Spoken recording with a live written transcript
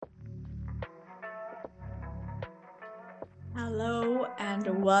Hello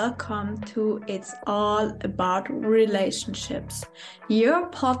and welcome to It's All About Relationships, your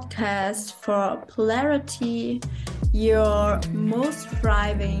podcast for clarity, your most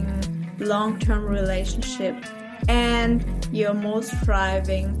thriving long-term relationship, and your most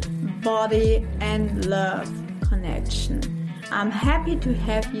thriving body and love connection. I'm happy to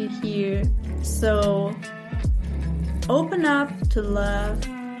have you here, so open up to love,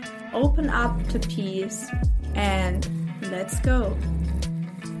 open up to peace, and let's go.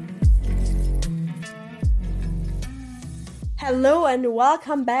 Hello and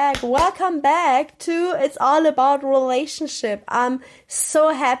welcome back. Welcome back to It's All About Relationship. I'm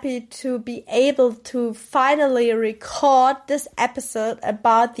so happy to be able to finally record this episode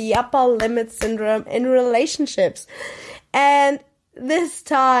about the upper limit syndrome in relationships. And this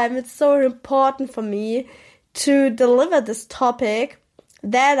time it's so important for me to deliver this topic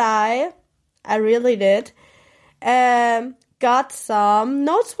that I really did. Got some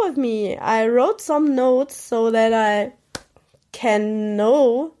notes with me. I wrote some notes so that I can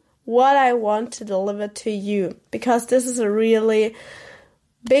know what I want to deliver to you, because this is a really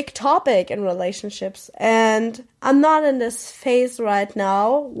big topic in relationships, and I'm not in this phase right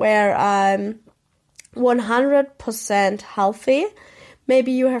now where I'm 100% healthy.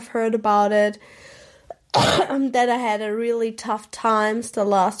 Maybe you have heard about it, that I had a really tough times the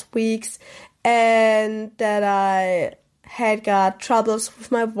last weeks, and that I had got troubles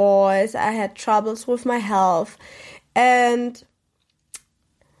with my voice, I had troubles with my health, and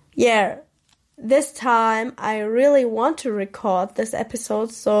yeah, this time I really want to record this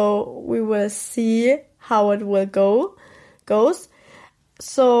episode, so we will see how it will goes.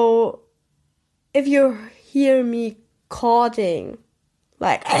 So if you hear me coughing,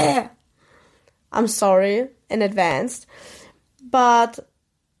 like, I'm sorry in advance, but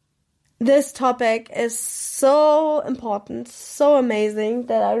this topic is so important, so amazing,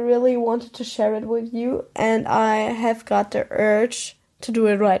 that I really wanted to share it with you, and I have got the urge to do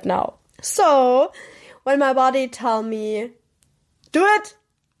it right now. So, when my body tells me, do it,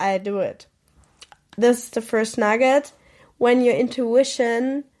 I do it. This is the first nugget. When your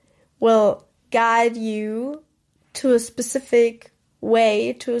intuition will guide you to a specific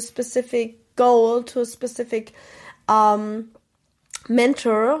way, to a specific goal, to a specific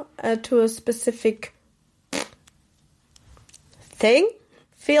mentor, to a specific thing,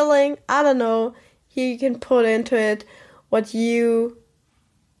 feeling, I don't know, here you can put into it what you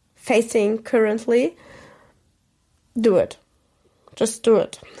facing currently. Do it. Just do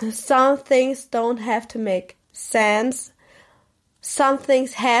it. Some things don't have to make sense. Some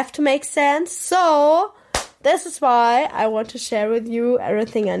things have to make sense. So this is why I want to share with you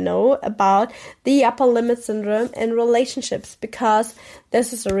everything I know about the upper limit syndrome in relationships, because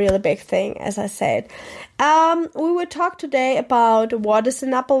this is a really big thing, as I said. We will talk today about what is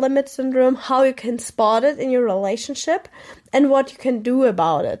an upper limit syndrome, how you can spot it in your relationship, and what you can do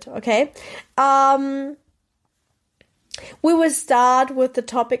about it, okay? We will start with the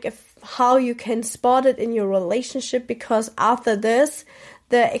topic of how you can spot it in your relationship, because after this,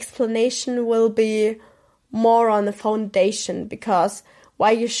 the explanation will be more on the foundation, because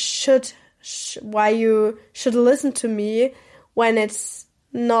why you should listen to me when it's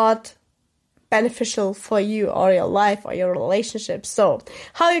not beneficial for you or your life or your relationship. So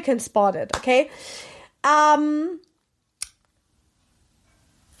how you can spot it, okay?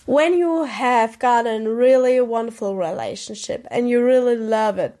 When you have got a really wonderful relationship and you really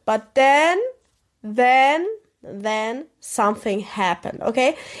love it, but then something happened,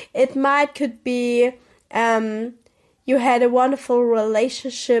 okay? It could be you had a wonderful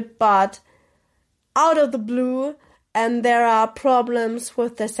relationship, but out of the blue, and there are problems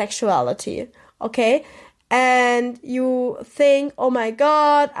with the sexuality, okay? And you think, oh my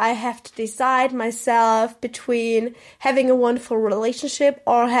God, I have to decide myself between having a wonderful relationship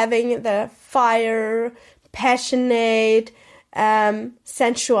or having the fire, passionate,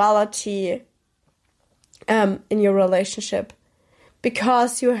 sensuality in your relationship,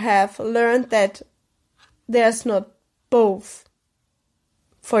 because you have learned that there's not both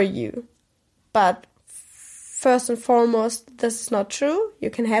for you. But first and foremost, this is not true. You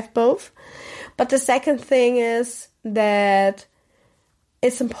can have both. But the second thing is that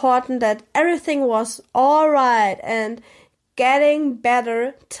it's important that everything was all right and getting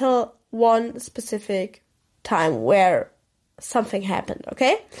better till one specific time where something happened,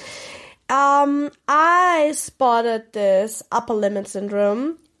 okay? I spotted this upper limit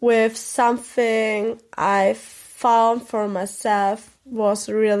syndrome with something I found for myself was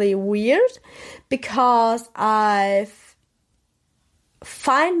really weird, because I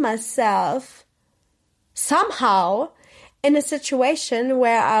find myself somehow in a situation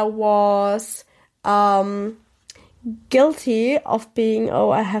where I was guilty of being,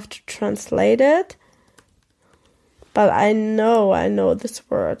 I have to translate it, but I know this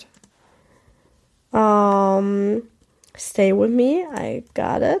word. Stay with me, I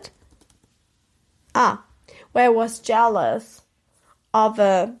got it. Where I was jealous of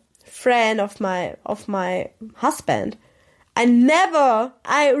a friend of my husband. I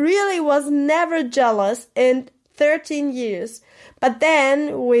really was never jealous in 13 years. But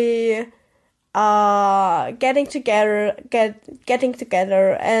then we getting together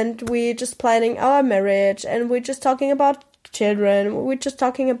and we just planning our marriage, and we're just talking about children. We're just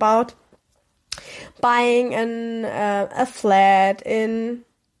talking about buying a flat on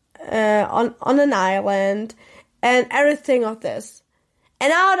an island and everything of this.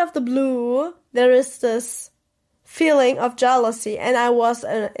 And out of the blue, there is this feeling of jealousy, and I was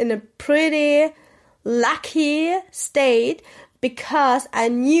in a pretty lucky state because I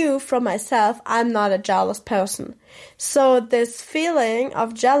knew from myself I'm not a jealous person. So this feeling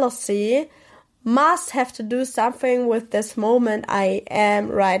of jealousy must have to do something with this moment I am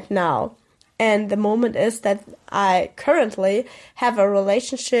right now. And the moment is that I currently have a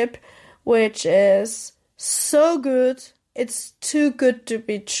relationship which is so good, it's too good to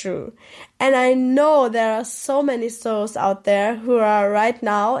be true. And I know there are so many souls out there who are right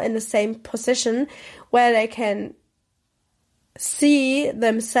now in the same position where they can see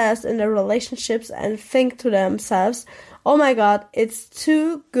themselves in their relationships and think to themselves, oh my God, it's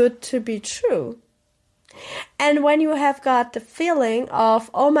too good to be true. And when you have got the feeling of,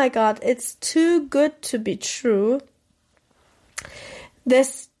 oh my God, it's too good to be true,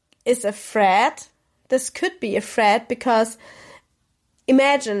 this is a threat. This could be a threat, because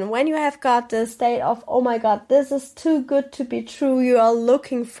imagine when you have got the state of, oh my God, this is too good to be true, you are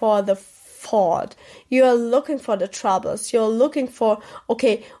looking for the fault. You are looking for the troubles. You're looking for,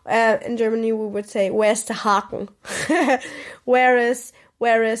 in Germany we would say, where's the Haken? Where is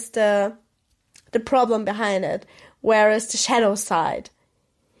the problem behind it? Where is the shadow side?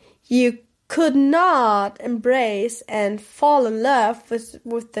 You could not embrace and fall in love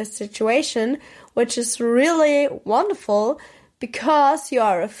with the situation, which is really wonderful, because you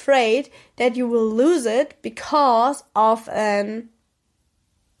are afraid that you will lose it because of an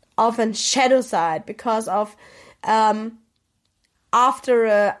shadow side, because of after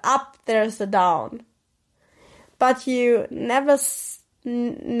a up there's a down. But you never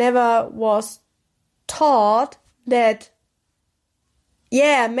was taught that,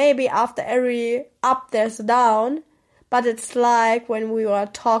 maybe after every up there's a down, but it's like when we were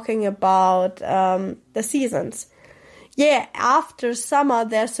talking about the seasons. After summer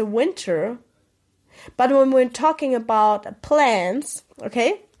there's a winter, but when we're talking about plants,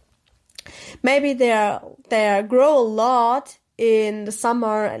 maybe they grow a lot in the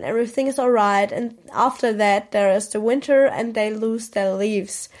summer and everything is alright, and after that there is the winter and they lose their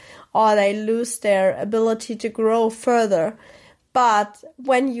leaves, or they lose their ability to grow further. But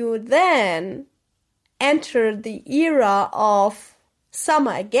when you then enter the era of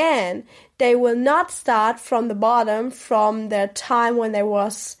summer again, they will not start from the bottom, from their time when there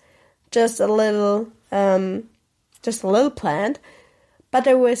was just a little plant, but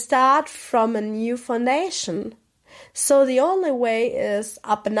they will start from a new foundation. So the only way is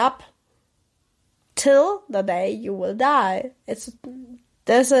up and up till the day you will die.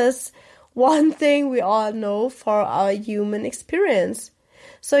 This is one thing we all know for our human experience.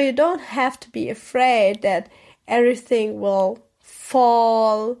 So you don't have to be afraid that everything will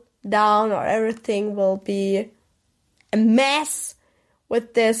fall down or everything will be a mess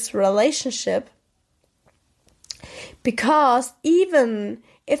with this relationship. Because even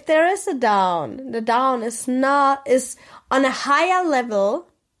if there is a down, the down is on a higher level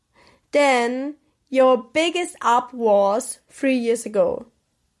than your biggest up was 3 years ago,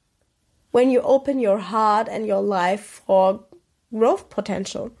 when you open your heart and your life for growth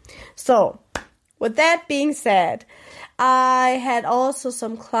potential. So, with that being said, I had also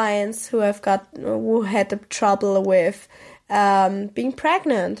some clients who had the trouble with being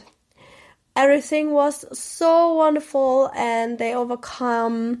pregnant. Everything was so wonderful, and they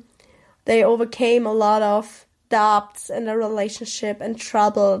overcame a lot of doubts in the relationship and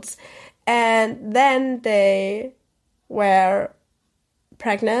troubles, and then they were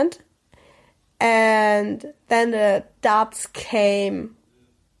pregnant, and then the doubts came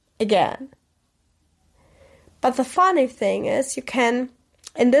again. But the funny thing is, and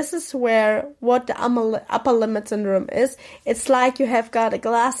this is what the upper limit syndrome is. It's like you have got a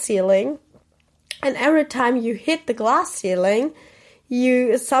glass ceiling, and every time you hit the glass ceiling,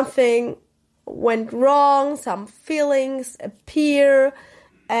 something went wrong, some feelings appear,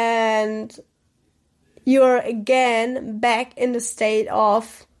 and you're again back in the state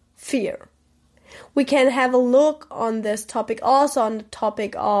of fear. We can have a look on this topic also on the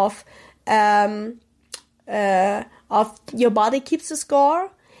topic of your body keeps a score.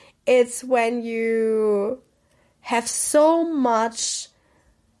 It's when you have so much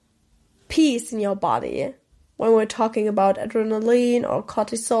peace in your body, when we're talking about adrenaline or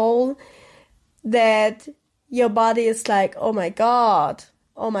cortisol, that your body is like, oh my god,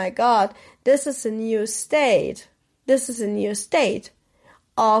 this is a new state. This is a new state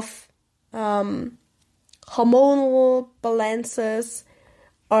of hormonal balances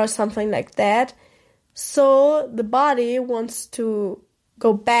or something like that. So the body wants to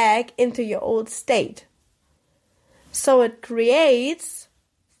go back into your old state. So it creates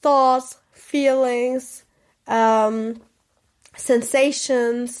thoughts, feelings,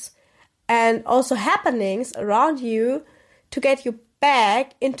 sensations, and also happenings around you to get you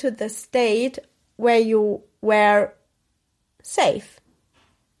back into the state where you were safe.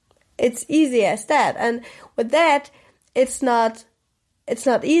 It's easy as that. And with that, it's not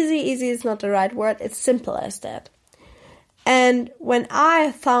easy. Easy is not the right word. It's simple as that. And when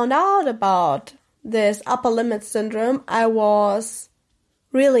I found out about this upper limit syndrome, I was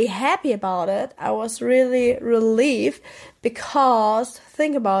really happy about it. I was really relieved because,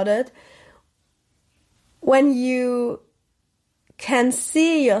 think about it, when you can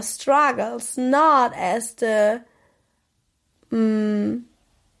see your struggles not as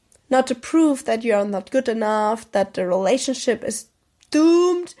not to prove that you're not good enough, that the relationship is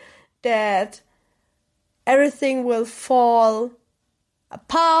doomed, that everything will fall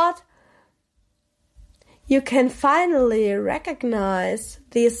apart, you can finally recognize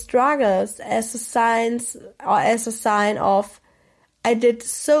these struggles as a sign of I did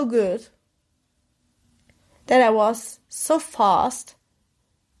so good, that I was so fast,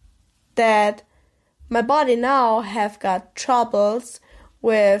 that my body now have got troubles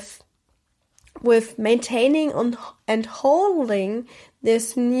with maintaining and holding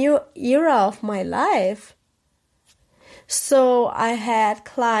this new era of my life. So I had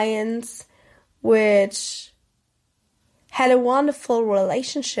clients which had a wonderful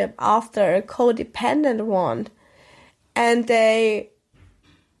relationship after a codependent one, and they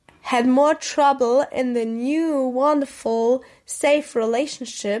had more trouble in the new, wonderful, safe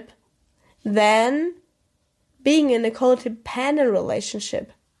relationship than being in a codependent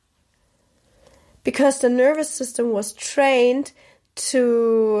relationship. Because the nervous system was trained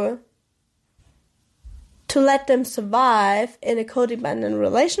to let them survive in a codependent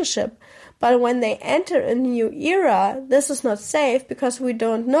relationship. But when they enter a new era, this is not safe because we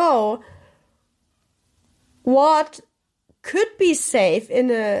don't know what could be safe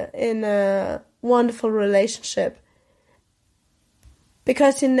in a wonderful relationship.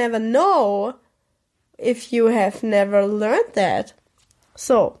 Because you never know if you have never learned that.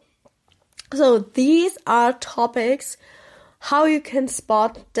 So these are topics how you can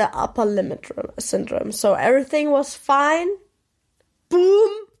spot the upper limit syndrome. So everything was fine.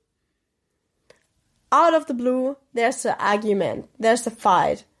 Boom. Out of the blue, there's an argument. There's a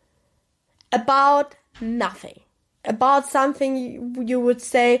fight. About nothing. About something you would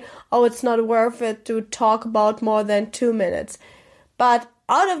say, oh, it's not worth it to talk about more than 2 minutes. But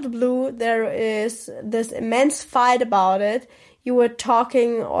out of the blue, there is this immense fight about it. You were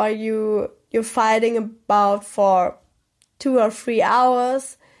talking or you're fighting about for 2 or 3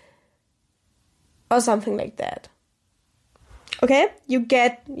 hours or something like that. Okay, you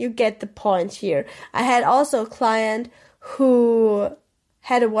get the point here. I had also a client who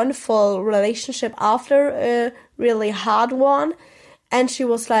had a wonderful relationship after a really hard one, and she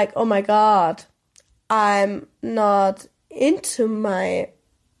was like, oh my god, I'm not into my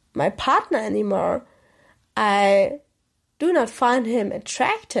partner anymore. I do not find him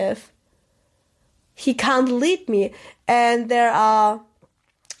attractive. He can't lead me. And there are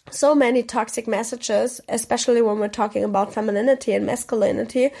so many toxic messages, especially when we're talking about femininity and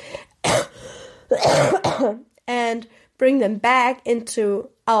masculinity, and bring them back into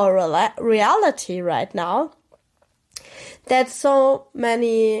our reality right now, that so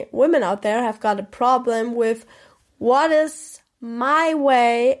many women out there have got a problem with what is my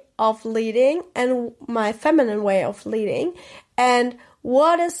way of leading and my feminine way of leading, and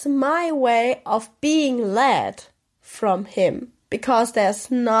what is my way of being led from him. Because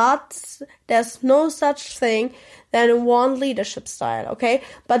there's no such thing than one leadership style, okay?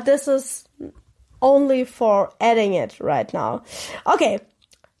 But this is only for adding it right now. Okay,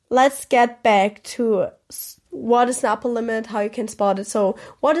 let's get back to what is an upper limit, how you can spot it. So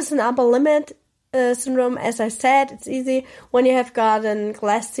what is an upper limit? syndrome, as I said, it's easy when you have got a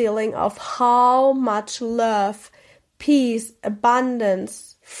glass ceiling of how much love, peace,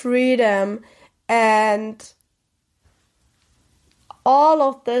 abundance, freedom, and all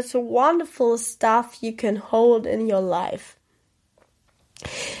of this wonderful stuff you can hold in your life.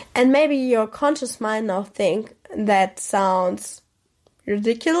 And maybe your conscious mind now think that sounds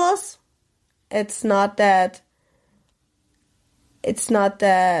ridiculous. It's not that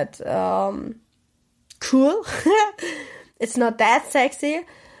cool. It's not that sexy.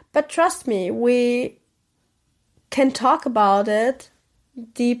 But trust me, we can talk about it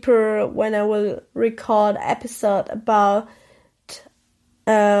deeper when I will record episode about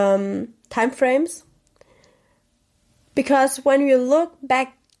time frames. Because when you look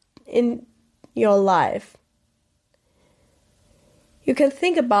back in your life, you can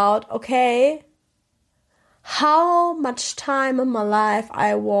think about, okay, how much time in my life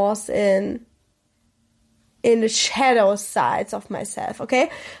I was in the shadow sides of myself, okay?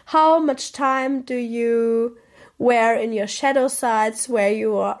 How much time do you were in your shadow sides where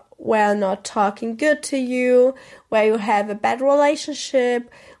you were not talking good to you, where you have a bad relationship,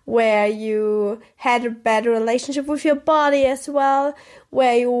 where you had a bad relationship with your body as well,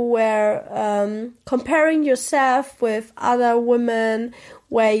 where you were comparing yourself with other women,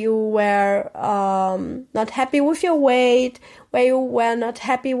 where you were not happy with your weight, where you were not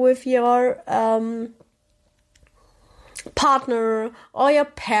happy with your partner or your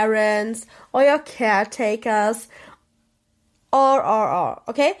parents or your caretakers,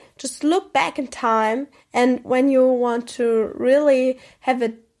 okay? Just look back in time, and when you want to really have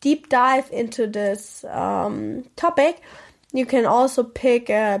a deep dive into this topic, you can also pick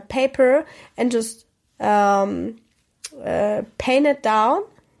a paper and just paint it down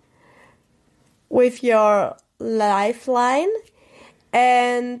with your lifeline.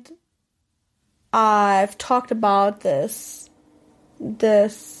 And I've talked about this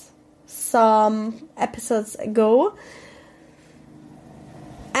some episodes ago.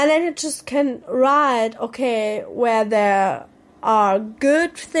 And then you just can write, okay, where there are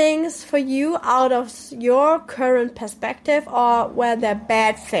good things for you out of your current perspective, or where there are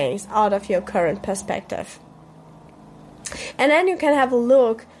bad things out of your current perspective. And then you can have a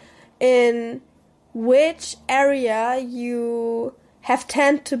look in which area you have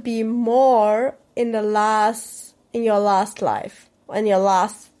tend to be more in your last life, in your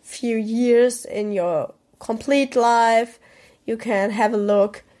last few years, in your complete life. You can have a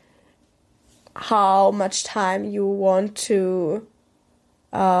look how much time you want to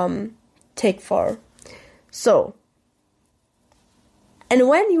take for. So, and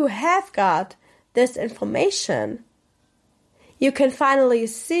when you have got this information, you can finally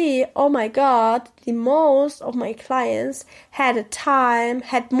see, oh my God, the most of my clients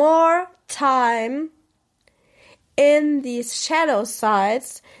had more time in these shadow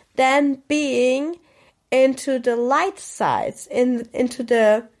sides than being into the light sides, into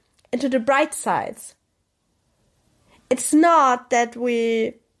the bright sides. It's not that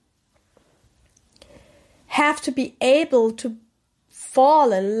we have to be able to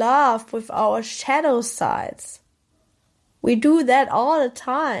fall in love with our shadow sides. We do that all the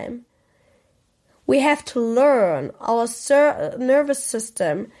time. We have to learn. Our nervous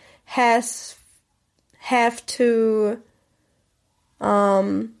system have to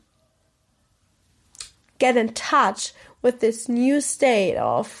get in touch with this new state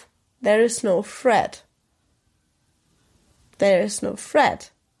of there is no threat. There is no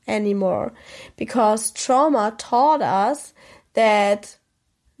threat anymore, because trauma taught us that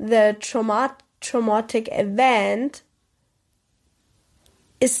the traumatic event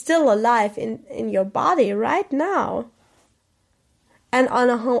is still alive in your body right now. And on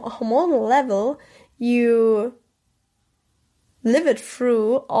a hormonal level, you live it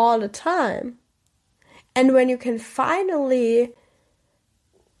through all the time. And when you can finally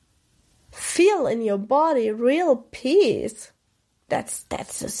feel in your body real peace, that's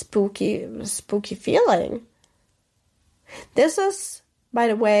a spooky feeling. This is, by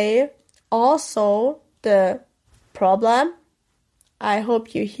the way, also the problem. I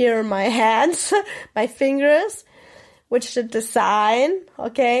hope you hear my hands, my fingers, which is the design,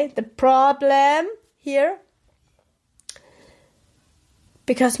 okay? The problem here.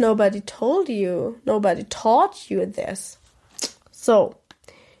 Because nobody taught you this. So,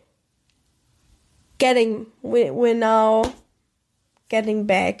 we're now getting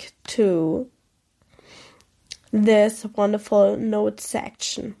back to this wonderful note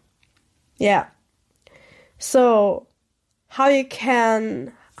section. Yeah. So, how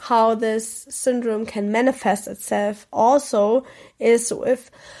this syndrome can manifest itself also is with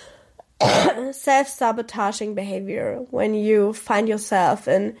self-sabotaging behavior, when you find yourself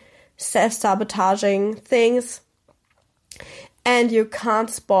in self-sabotaging things and you can't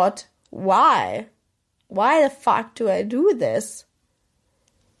spot why. Why the fuck do I do this?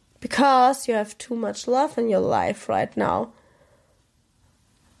 Because you have too much love in your life right now.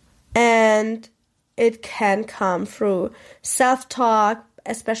 And it can come through self-talk,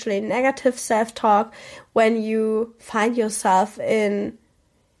 especially negative self-talk, when you find yourself in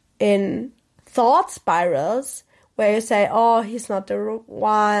thought spirals where you say, oh, he's not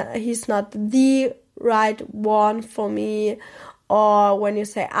the right one for me. Or when you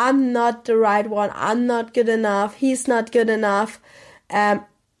say, I'm not the right one, I'm not good enough, he's not good enough.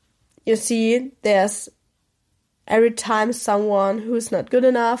 You see, there's every time someone who's not good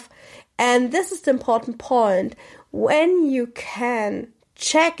enough. And this is the important point. When you can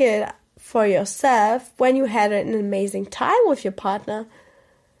check it for yourself, when you had an amazing time with your partner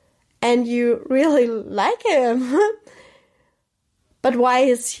and you really like him, but why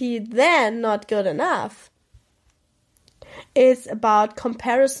is he then not good enough? It's about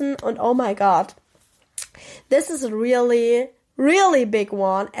comparison, and oh my god, this is a really, really big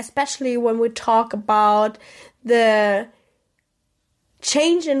one, especially when we talk about the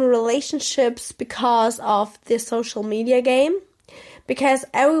change in relationships because of the social media game. Because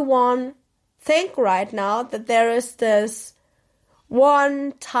everyone think right now that there is this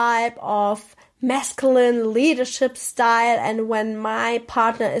one type of masculine leadership style, and when my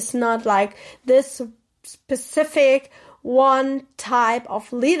partner is not like this specific one type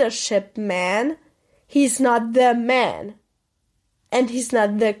of leadership man, he's not the man and he's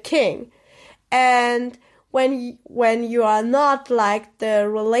not the king. And when you are not like the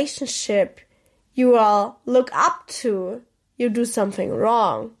relationship you all look up to, you do something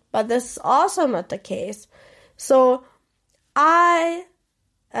wrong. But this is also not the case. So I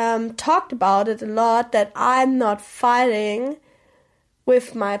talked about it a lot, that I'm not fighting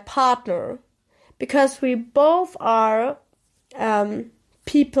with my partner, because we both are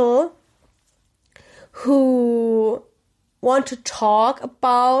people who want to talk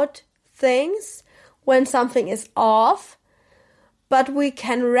about things when something is off, but we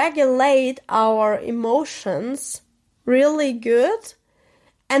can regulate our emotions really good,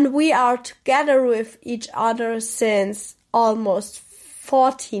 and we are together with each other since almost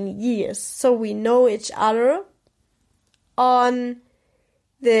 14 years, so we know each other on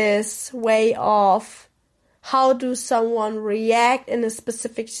this way of how do someone react in a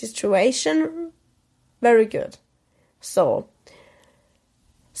specific situation very good. So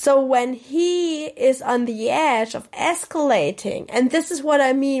when he is on the edge of escalating, and this is what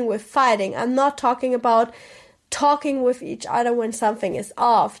I mean with fighting, I'm not talking about talking with each other when something is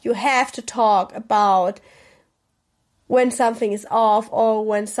off. You have to talk about when something is off, or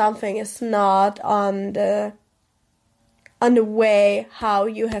when something is not on the way how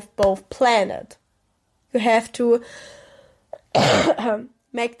you have both planned it. You have to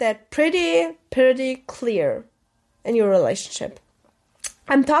make that pretty clear in your relationship.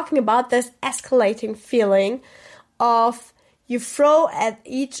 I'm talking about this escalating feeling of you throw at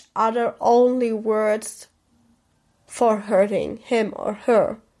each other only words for hurting him or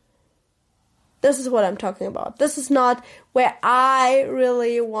her. This is what I'm talking about. This is not where I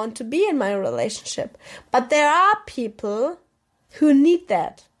really want to be in my relationship. But there are people who need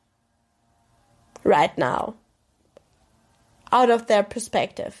that right now, out of their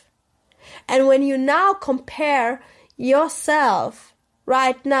perspective. And when you now compare yourself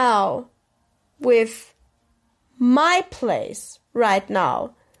right now with my place right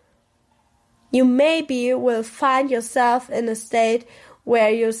now, you maybe will find yourself in a state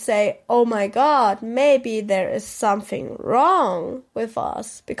where you say, oh my god, maybe there is something wrong with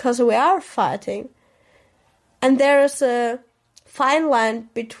us because we are fighting. And there is a fine line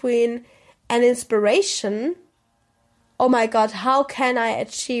between an inspiration, oh my god, how can I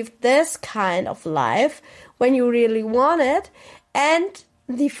achieve this kind of life when you really want it, and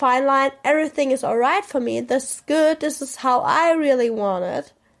the fine line, everything is alright for me, this is good, this is how I really want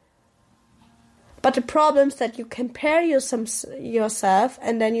it. But the problem is that you compare yourself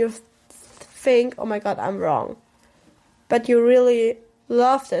and then you think, oh my god, I'm wrong. But you really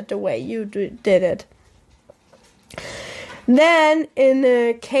loved it the way you did it. Then, in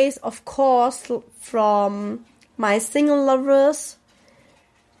a case, of course, from my single lovers,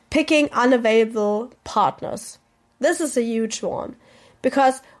 picking unavailable partners. This is a huge one.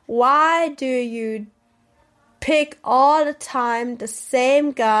 Because why do you pick all the time the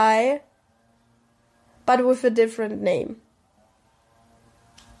same guy but with a different name?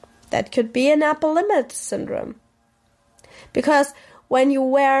 That could be an upper limit syndrome. Because when you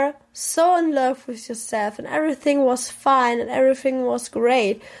were so in love with yourself and everything was fine and everything was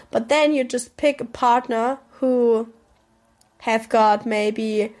great, but then you just pick a partner who have got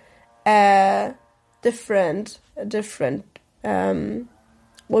maybe a different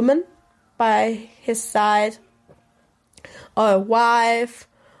woman by his side, or a wife,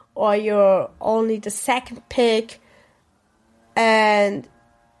 or you're only the second pick, or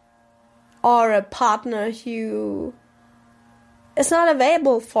a partner who is not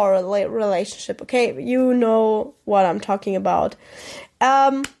available for a relationship. Okay, you know what I'm talking about.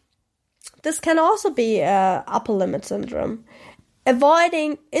 This can also be upper limit syndrome.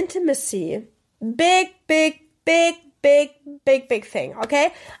 Avoiding intimacy. Big thing,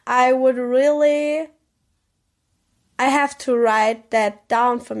 okay? I have to write that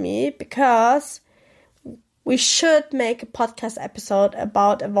down for me, because we should make a podcast episode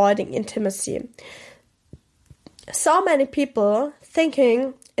about avoiding intimacy. So many people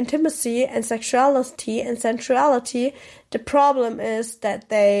thinking intimacy and sexuality and sensuality, the problem is that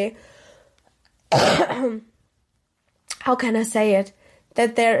they, how can I say it?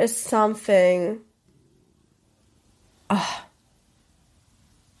 That there is something, I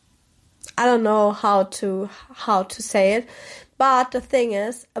don't know how to say it, but the thing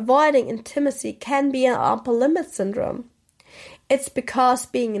is, avoiding intimacy can be an upper limit syndrome. It's because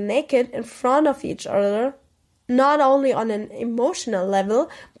being naked in front of each other, not only on an emotional level,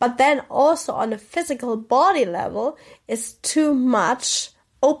 but then also on a physical body level, is too much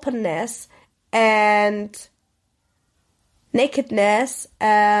openness and nakedness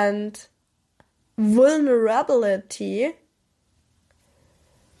and vulnerability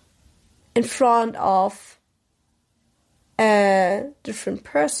in front of a different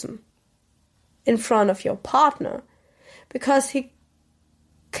person, in front of your partner, because he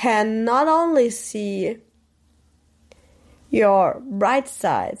can not only see your bright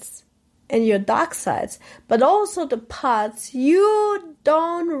sides and your dark sides, but also the parts you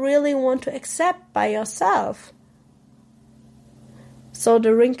don't really want to accept by yourself. So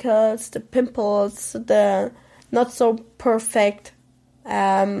the wrinkles, the pimples, the not so perfect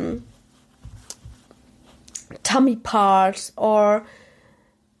tummy parts, or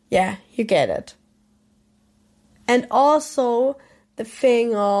yeah, you get it. And also the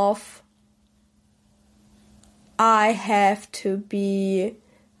thing of I have to be,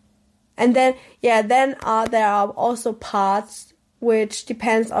 and then there are also parts which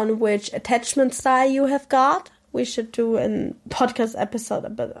depends on which attachment style you have got. We should do a podcast episode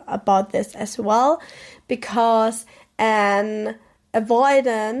about this as well, because an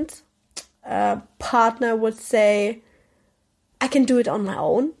avoidant partner would say, I can do it on my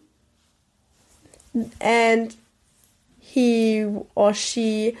own, and he or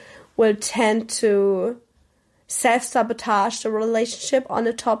she will tend to self-sabotage the relationship on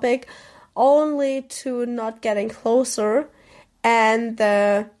a topic only to not getting closer, and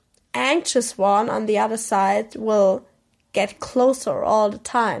the anxious one on the other side will get closer all the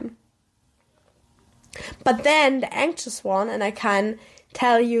time. But then the anxious one, and I can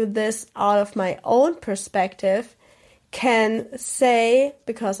tell you this out of my own perspective, can say,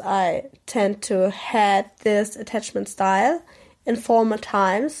 because I tend to had this attachment style in former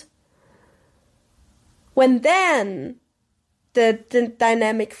times, when then the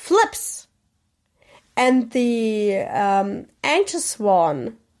dynamic flips and the anxious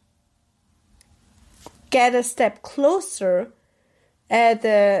one get a step closer,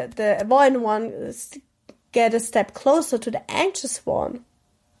 the avoidant one get a step closer to the anxious one.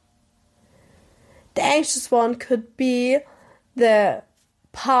 The anxious one could be the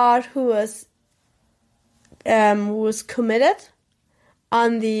part who is committed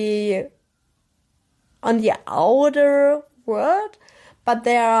on the outer world, but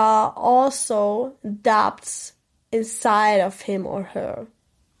there are also doubts inside of him or her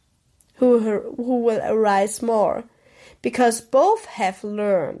who will arise more, because both have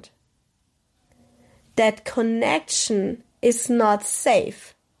learned that connection is not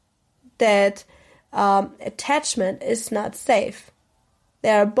safe, that attachment is not safe. They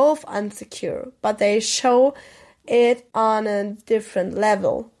are both insecure, but they show it on a different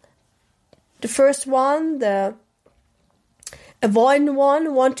level. The first one, the avoidant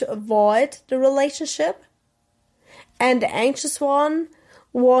one, want to avoid the relationship, and the anxious one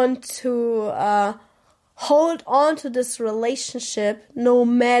want to hold on to this relationship no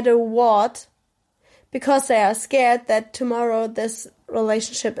matter what, because they are scared that tomorrow this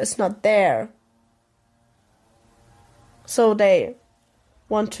relationship is not there. So they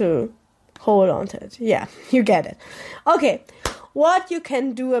want to hold on to it. Yeah, you get it. Okay, what you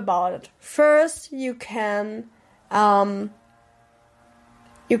can do about it. First, you can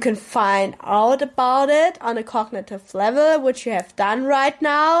You can find out about it on a cognitive level, which you have done right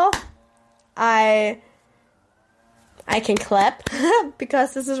now. I can clap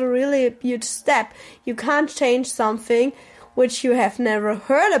because this is a really huge step. You can't change something which you have never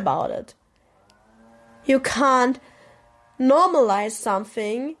heard about it. You can't normalize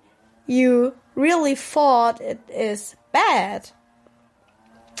something you really thought it is bad.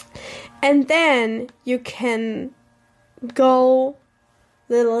 And then you can go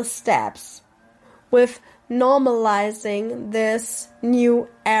little steps with normalizing this new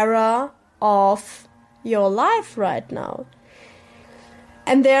era of your life right now.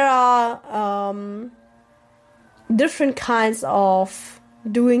 And there are different kinds of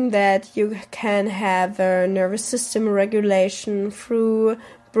doing that. You can have a nervous system regulation through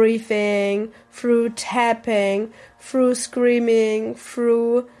breathing, through tapping, through screaming,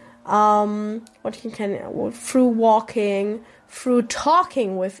 through through walking, through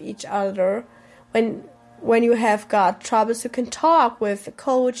talking with each other. When you have got troubles, you can talk with a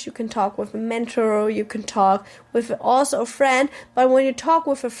coach, you can talk with a mentor, you can talk with also a friend. But when you talk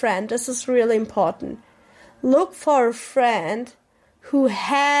with a friend, this is really important. Look for a friend who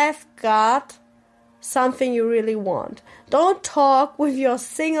have got something you really want. Don't talk with your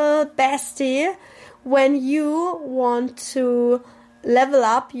single bestie when you want to level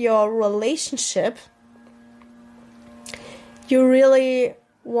up your relationship you really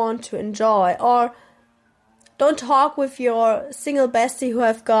want to enjoy. Or don't talk with your single bestie who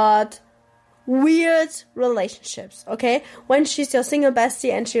have got weird relationships, okay? When she's your single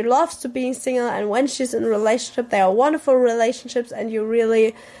bestie and she loves to be single, and when she's in a relationship, they are wonderful relationships and you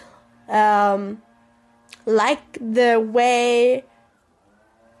really like the way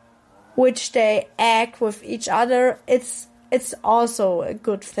which they act with each other, it's also a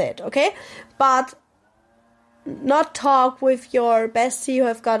good fit, okay? But not talk with your bestie who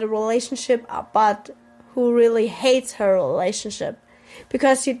have got a relationship but who really hates her relationship,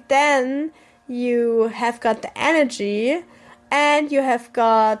 because then you have got the energy and you have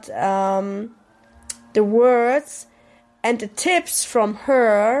got the words and the tips from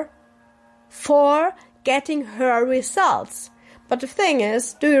her for getting her results. But the thing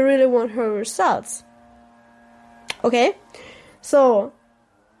is, do you really want her results? Okay? So,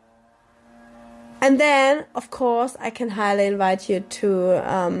 and then, of course, I can highly invite you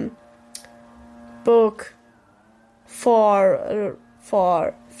to book for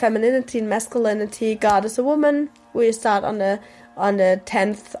femininity and masculinity, God is a Woman. We start on the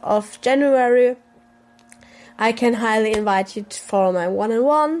 10th of January. I can highly invite you to follow my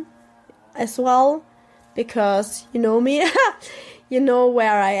one-on-one as well, because you know me. You know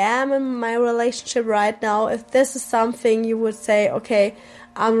where I am in my relationship right now. If this is something you would say, okay,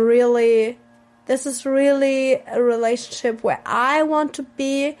 this is really a relationship where I want to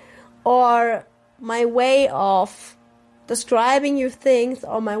be, or my way of describing you things,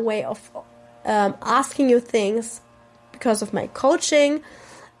 or my way of asking you things because of my coaching,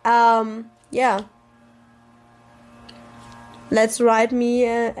 let's write me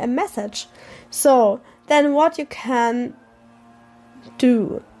a message. So then what you can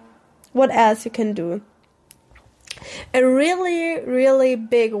do, what else you can do? A really, really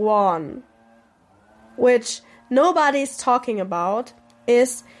big one, which nobody's talking about,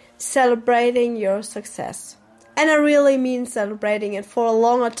 is celebrating your success. And I really mean celebrating it for a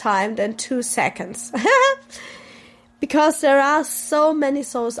longer time than 2 seconds. Because there are so many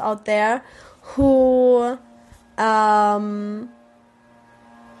souls out there who are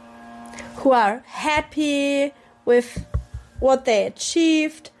happy with what they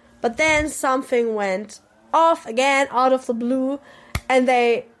achieved, but then something went off again out of the blue, and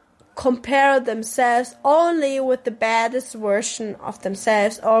they compare themselves only with the baddest version of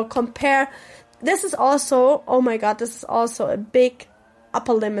themselves, or compare. This is also, oh my god, this is also a big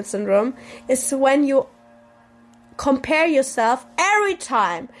upper limit syndrome, is when you compare yourself every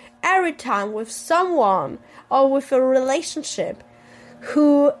time with someone or with a relationship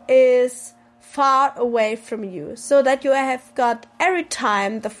who is far away from you, so that you have got every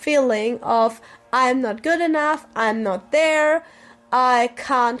time the feeling of I'm not good enough, I'm not there, I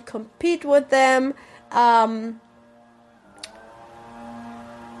can't compete with them.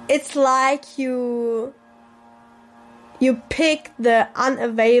 It's like you pick the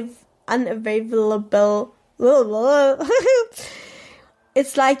unavailable.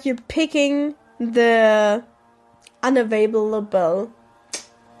 It's like you're picking the unavailable.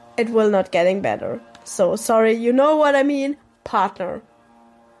 It will not getting better. So sorry, you know what I mean? Partner.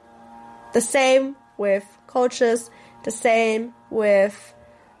 The same with coaches, the same with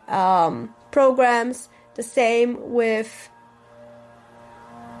programs, the same with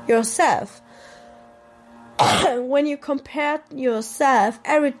yourself. When you compare yourself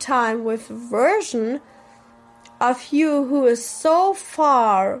every time with a version of you who is so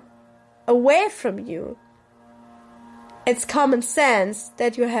far away from you, it's common sense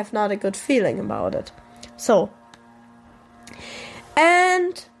that you have not a good feeling about it. So,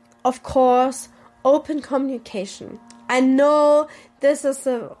 and of course, open communication. I know this is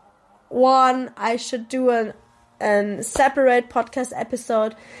the one I should do a separate podcast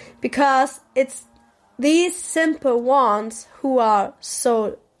episode, because it's these simple ones who are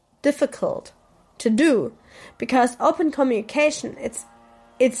so difficult to do. Because open communication,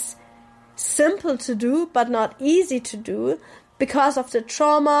 it's simple to do but not easy to do, because of the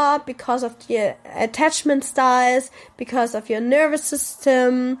trauma, because of the attachment styles, because of your nervous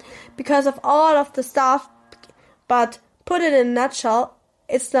system, because of all of the stuff. But put it in a nutshell,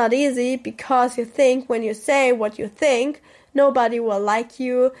 it's not easy, because you think when you say what you think, nobody will like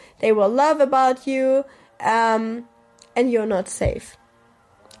you, they will love about you, and you're not safe.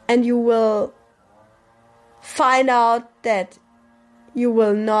 And you will find out that you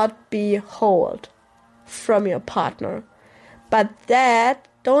will not be held from your partner. But that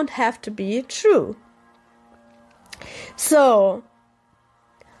don't have to be true. So,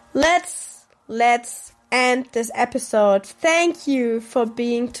 let's end this episode. Thank you for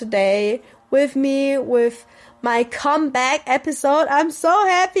being today with me with my comeback episode. I'm so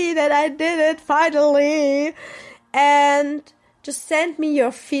happy that I did it finally. And just send me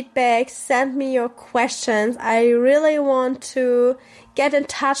your feedback, send me your questions. I really want to get in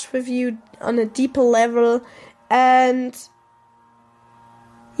touch with you on a deeper level. And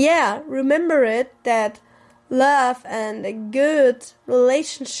yeah, remember it that love and a good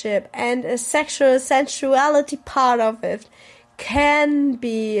relationship and a sexual sensuality part of it can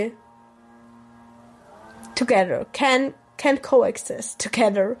be together, can coexist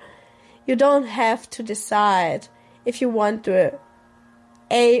together. You don't have to decide if you want the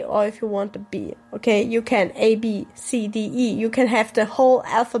A or if you want the B. Okay, you can A, B, C, D, E. You can have the whole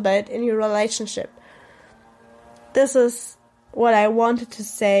alphabet in your relationship. This is what I wanted to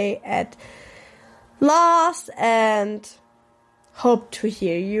say at last, and hope to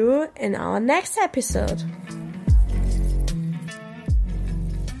hear you in our next episode.